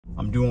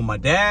I'm doing my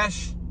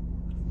dash.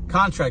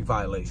 Contract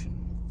violation.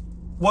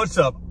 What's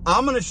up?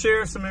 I'm going to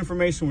share some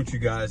information with you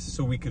guys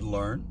so we could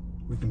learn.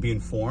 We can be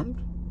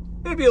informed.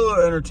 Maybe a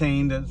little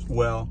entertained as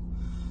well.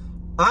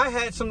 I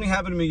had something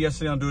happen to me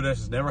yesterday on DoorDash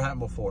that's never happened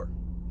before.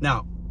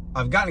 Now,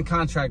 I've gotten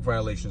contract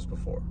violations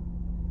before,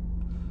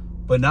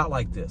 but not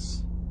like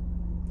this.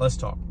 Let's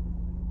talk.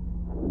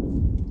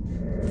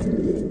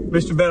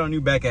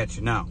 Mr.BetonYou back at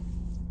you. Now,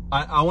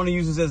 I want to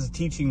use this as a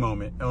teaching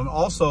moment and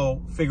also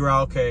figure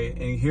out, okay,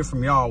 and hear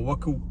from y'all, what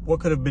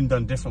could have been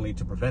done differently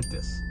to prevent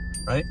this,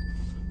 right?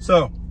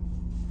 So,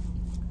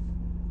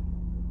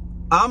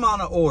 I'm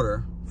on an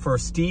order for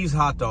Steve's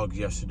hot dogs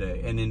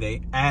yesterday, and then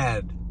they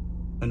add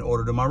an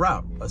order to my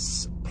route, a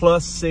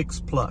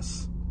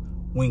 +6+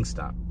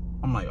 Wingstop.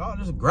 I'm like, oh,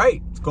 this is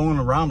great. It's going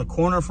around the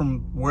corner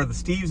from where the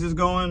Steve's is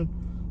going.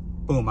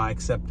 Boom, I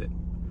accept it.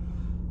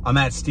 I'm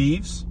at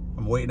Steve's.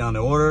 I'm waiting on the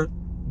order.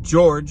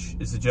 George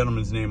is the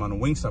gentleman's name on the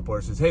Wingstop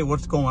order. Says, hey,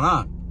 what's going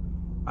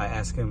on? I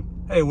ask him,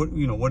 hey, what do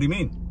you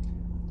mean?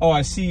 Oh,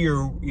 I see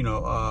you're,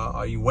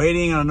 are you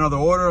waiting on another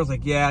order? I was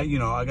like, yeah,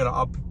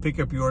 I'll pick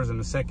up yours in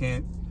a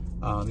second.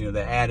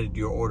 They added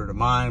your order to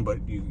mine,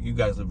 but you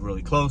guys live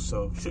really close,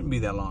 so it shouldn't be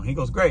that long. He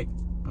goes, great.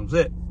 That was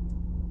it.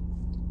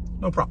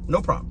 No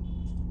problem.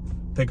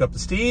 Pick up the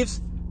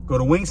Steve's, go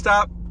to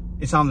Wingstop.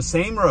 It's on the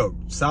same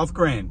road, South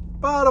Grand,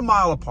 about a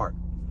mile apart.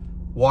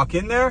 Walk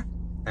in there,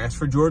 ask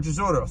for George's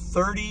order, a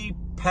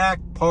 30-pack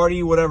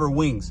party, whatever,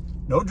 wings.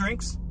 No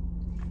drinks.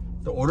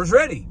 The order's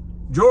ready.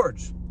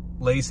 George.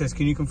 Lady says,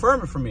 can you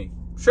confirm it for me?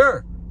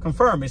 Sure,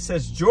 confirm. It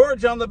says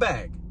George on the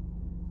bag.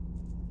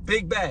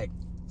 Big bag.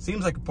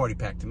 Seems like a party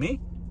pack to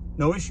me.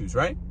 No issues,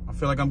 right? I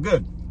feel like I'm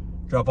good.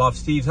 Drop off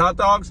Steve's hot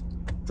dogs,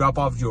 drop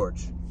off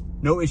George.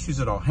 No issues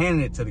at all.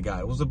 Handing it to the guy.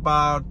 It was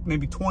about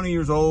maybe 20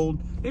 years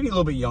old, maybe a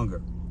little bit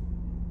younger.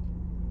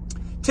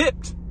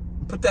 Tipped.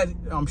 Put that,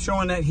 I'm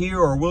showing that here,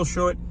 or we'll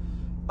show it.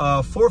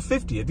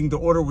 $4.50. I think the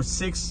order was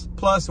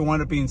 6+. It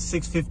wound up being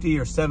 $6.50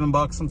 or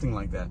 $7, something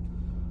like that.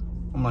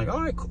 I'm like,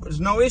 all right, cool. There's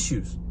no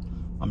issues.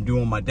 I'm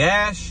doing my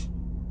dash.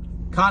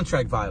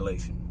 Contract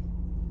violation.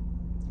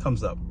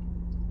 Comes up.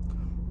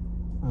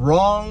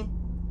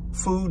 Wrong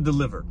food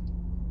delivered.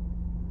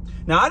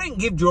 Now, I didn't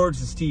give George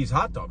the Steve's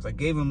hot dogs. I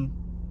gave him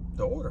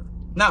the order.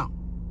 Now,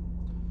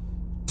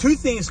 two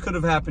things could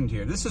have happened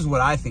here. This is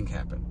what I think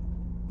happened.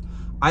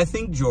 I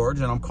think George,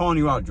 and I'm calling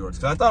you out, George,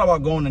 because I thought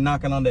about going and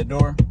knocking on that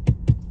door.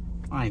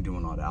 I ain't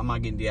doing all that. I'm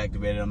not getting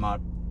deactivated.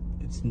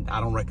 I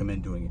don't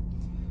recommend doing it.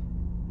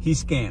 He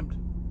scammed.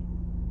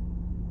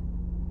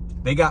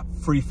 They got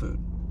free food.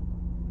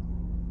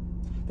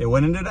 They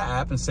went into the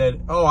app and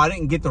said, oh, I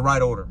didn't get the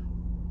right order.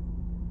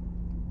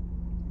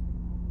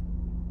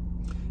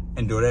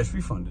 And DoorDash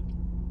refunded.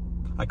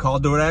 I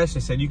called DoorDash. They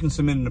said, you can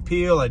submit an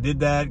appeal. I did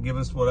that. Give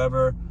us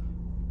whatever.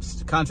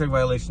 The contract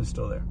violation is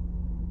still there.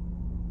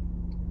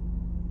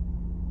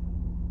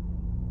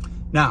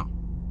 Now,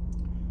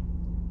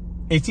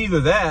 it's either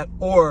that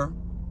or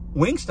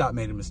Wingstop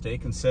made a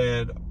mistake and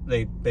said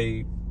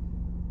the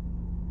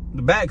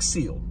bag's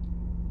sealed.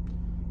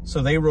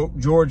 So they wrote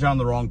George on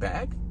the wrong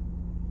bag.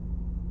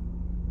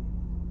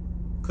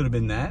 Could have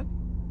been that.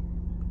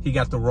 He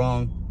got the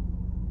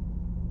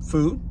wrong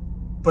food.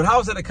 But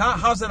how's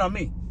that on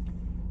me?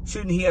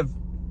 Shouldn't he have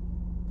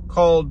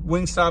called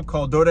Wingstop,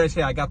 called DoorDash,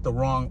 hey, I got the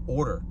wrong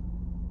order?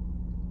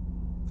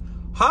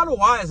 How do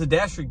I, as a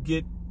dasher,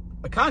 get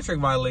a contract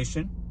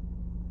violation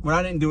when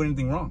I didn't do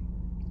anything wrong?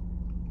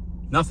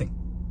 Nothing.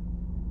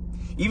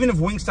 Even if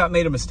Wingstop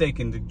made a mistake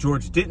and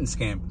George didn't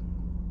scam,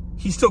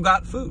 he still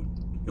got food.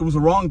 It was the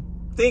wrong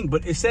thing,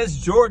 but it says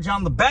George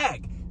on the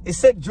bag. It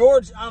said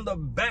George on the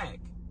bag.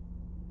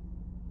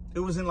 It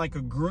was in like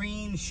a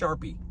green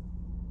Sharpie.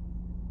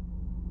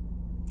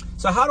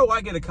 So how do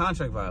I get a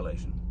contract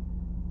violation?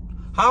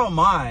 How am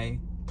I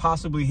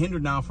possibly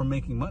hindered now from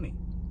making money?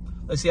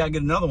 Let's say I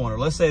get another one, or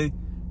let's say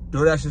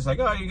DoorDash is like,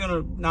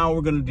 oh, now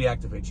we're gonna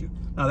deactivate you.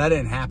 No, that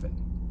didn't happen,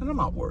 and I'm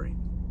not worried.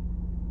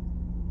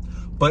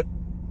 But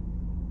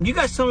you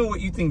guys tell me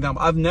what you think.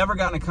 I've never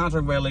gotten a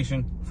contract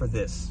violation for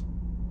this.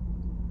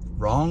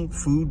 Wrong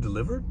food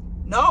delivered?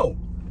 No,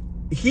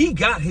 he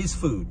got his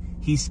food.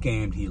 He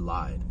scammed, he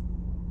lied.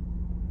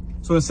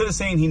 So instead of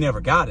saying he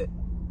never got it,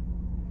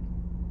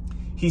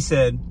 he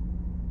said,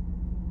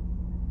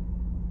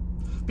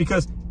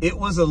 because it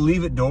was a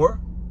leave it door,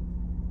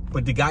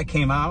 but the guy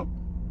came out,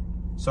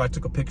 so I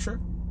took a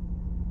picture.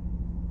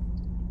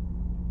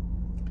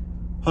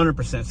 100%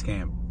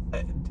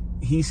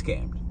 scam. He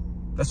scammed.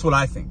 That's what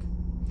I think.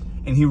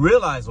 And he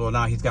realized, well,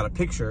 now he's got a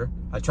picture.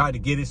 I tried to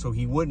get it so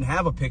he wouldn't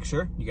have a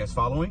picture. You guys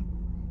following?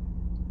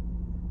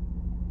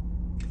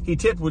 He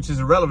tipped, which is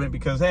irrelevant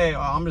because, hey,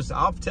 I'll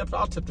tip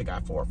the guy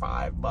 $4 or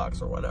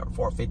 $5 or whatever,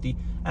 $4.50,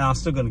 and I'm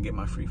still gonna get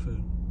my free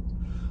food.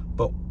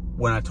 But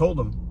when I told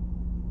him,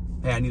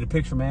 hey, I need a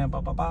picture, man,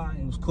 blah, blah, blah,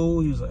 it was cool.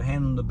 He was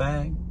handling the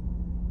bag.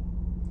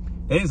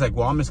 Then he's like,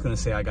 well, I'm just gonna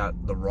say I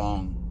got the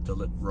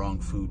wrong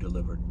food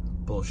delivered.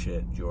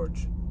 Bullshit,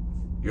 George.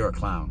 You're a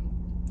clown.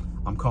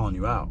 I'm calling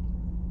you out.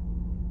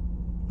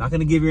 Not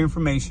gonna give your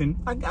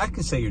information. I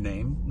can say your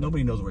name.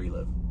 Nobody knows where you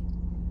live.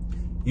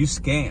 You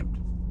scammed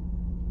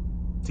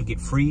to get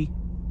free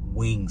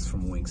wings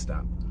from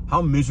Wingstop.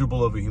 How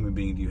miserable of a human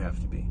being do you have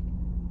to be?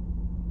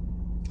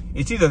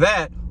 It's either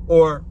that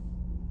or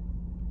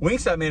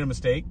Wingstop made a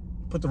mistake,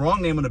 put the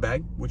wrong name on the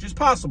bag, which is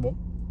possible.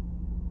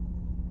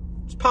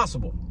 It's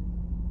possible.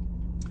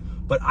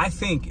 But I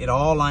think it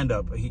all lined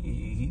up.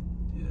 He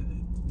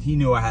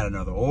knew I had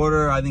another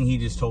order. I think he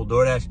just told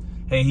DoorDash,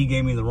 hey, he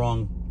gave me the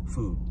wrong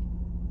food.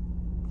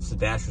 It's the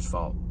Dasher's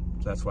fault.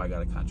 So that's why I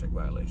got a contract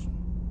violation.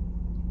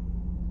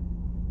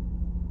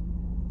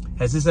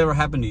 Has this ever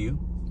happened to you?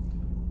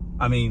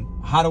 I mean,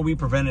 how do we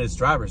prevent it as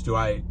drivers?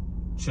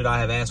 Should I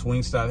have asked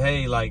Wingstop,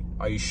 hey, like,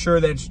 are you sure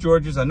that's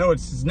George's? I know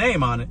it's his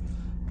name on it.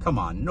 Come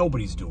on,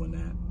 nobody's doing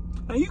that.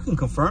 Now, you can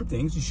confirm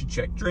things. You should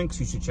check drinks.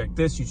 You should check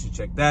this. You should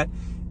check that.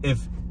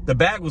 If the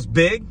bag was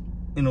big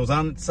and it was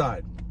on its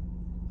side.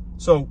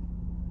 So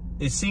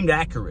it seemed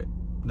accurate.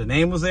 The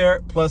name was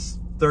there, plus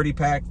 30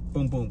 pack,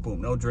 boom, boom,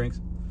 boom, no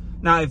drinks.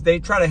 Now, if they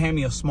try to hand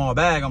me a small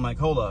bag, I'm like,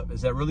 hold up,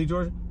 is that really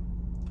George?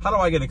 How do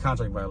I get a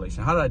contract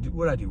violation? What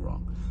did I do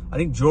wrong? I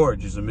think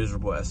George is a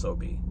miserable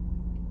SOB.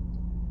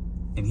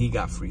 And he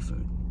got free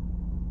food.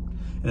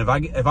 And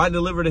if I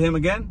deliver to him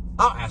again,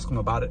 I'll ask him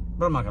about it,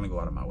 but I'm not gonna go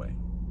out of my way.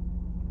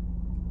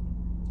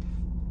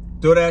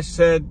 DoorDash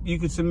said you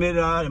could submit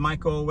it might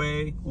go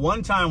away.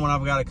 One time when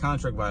I've got a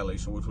contract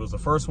violation, which was the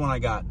first one I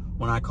got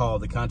when I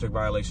called, the contract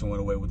violation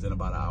went away within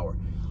about an hour.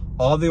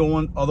 All the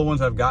other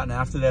ones I've gotten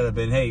after that have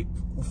been, hey,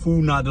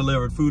 food not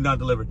delivered, food not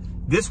delivered.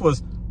 This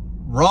was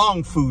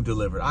wrong food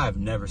delivered. I have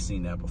never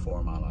seen that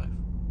before in my life.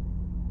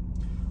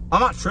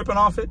 I'm not tripping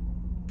off it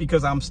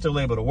because I'm still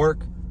able to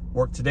work.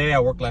 Worked today, I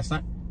worked last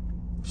night.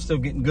 Still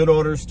getting good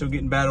orders, still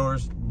getting bad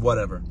orders,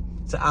 whatever.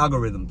 It's an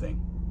algorithm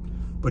thing.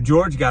 But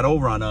George got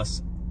over on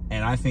us.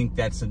 And I think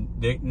that's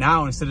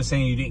now instead of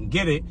saying you didn't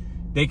get it,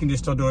 they can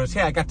just tell DoorDash,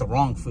 hey, I got the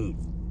wrong food.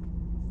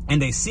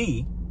 And they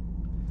see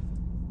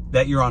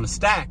that you're on a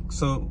stack,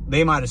 so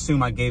they might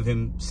assume I gave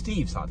him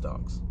Steve's hot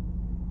dogs.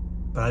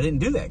 But I didn't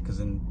do that because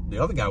then the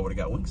other guy would have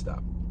got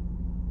Wingstop.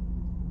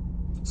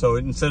 So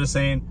instead of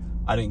saying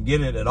I didn't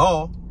get it at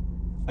all,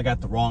 I got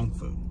the wrong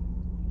food.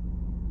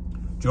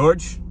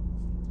 George,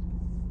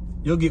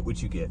 you'll get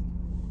what you get.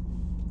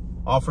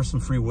 Offer some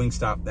free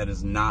Wingstop that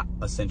is not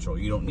essential.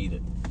 You don't need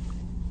it.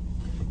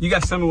 You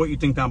guys tell me what you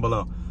think down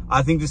below.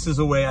 I think this is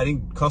a way. I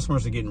think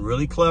customers are getting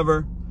really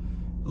clever,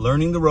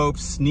 learning the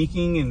ropes,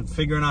 sneaking and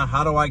figuring out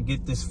how do I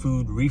get this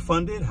food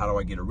refunded? How do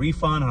I get a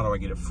refund? How do I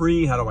get it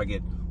free? How do I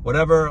get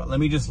whatever? Let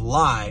me just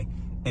lie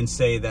and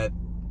say that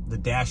the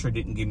Dasher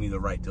didn't give me the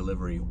right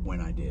delivery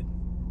when I did.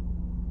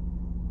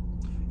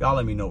 Y'all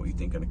let me know what you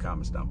think in the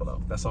comments down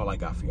below. That's all I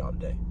got for y'all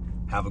today.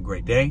 Have a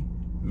great day.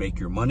 Make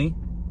your money,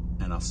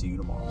 and I'll see you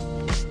tomorrow.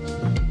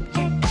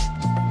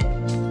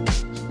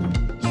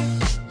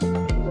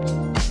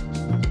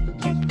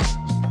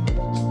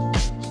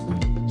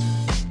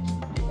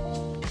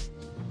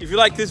 If you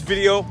like this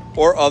video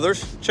or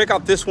others, check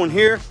out this one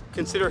here.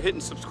 Consider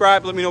hitting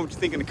subscribe. Let me know what you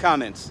think in the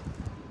comments.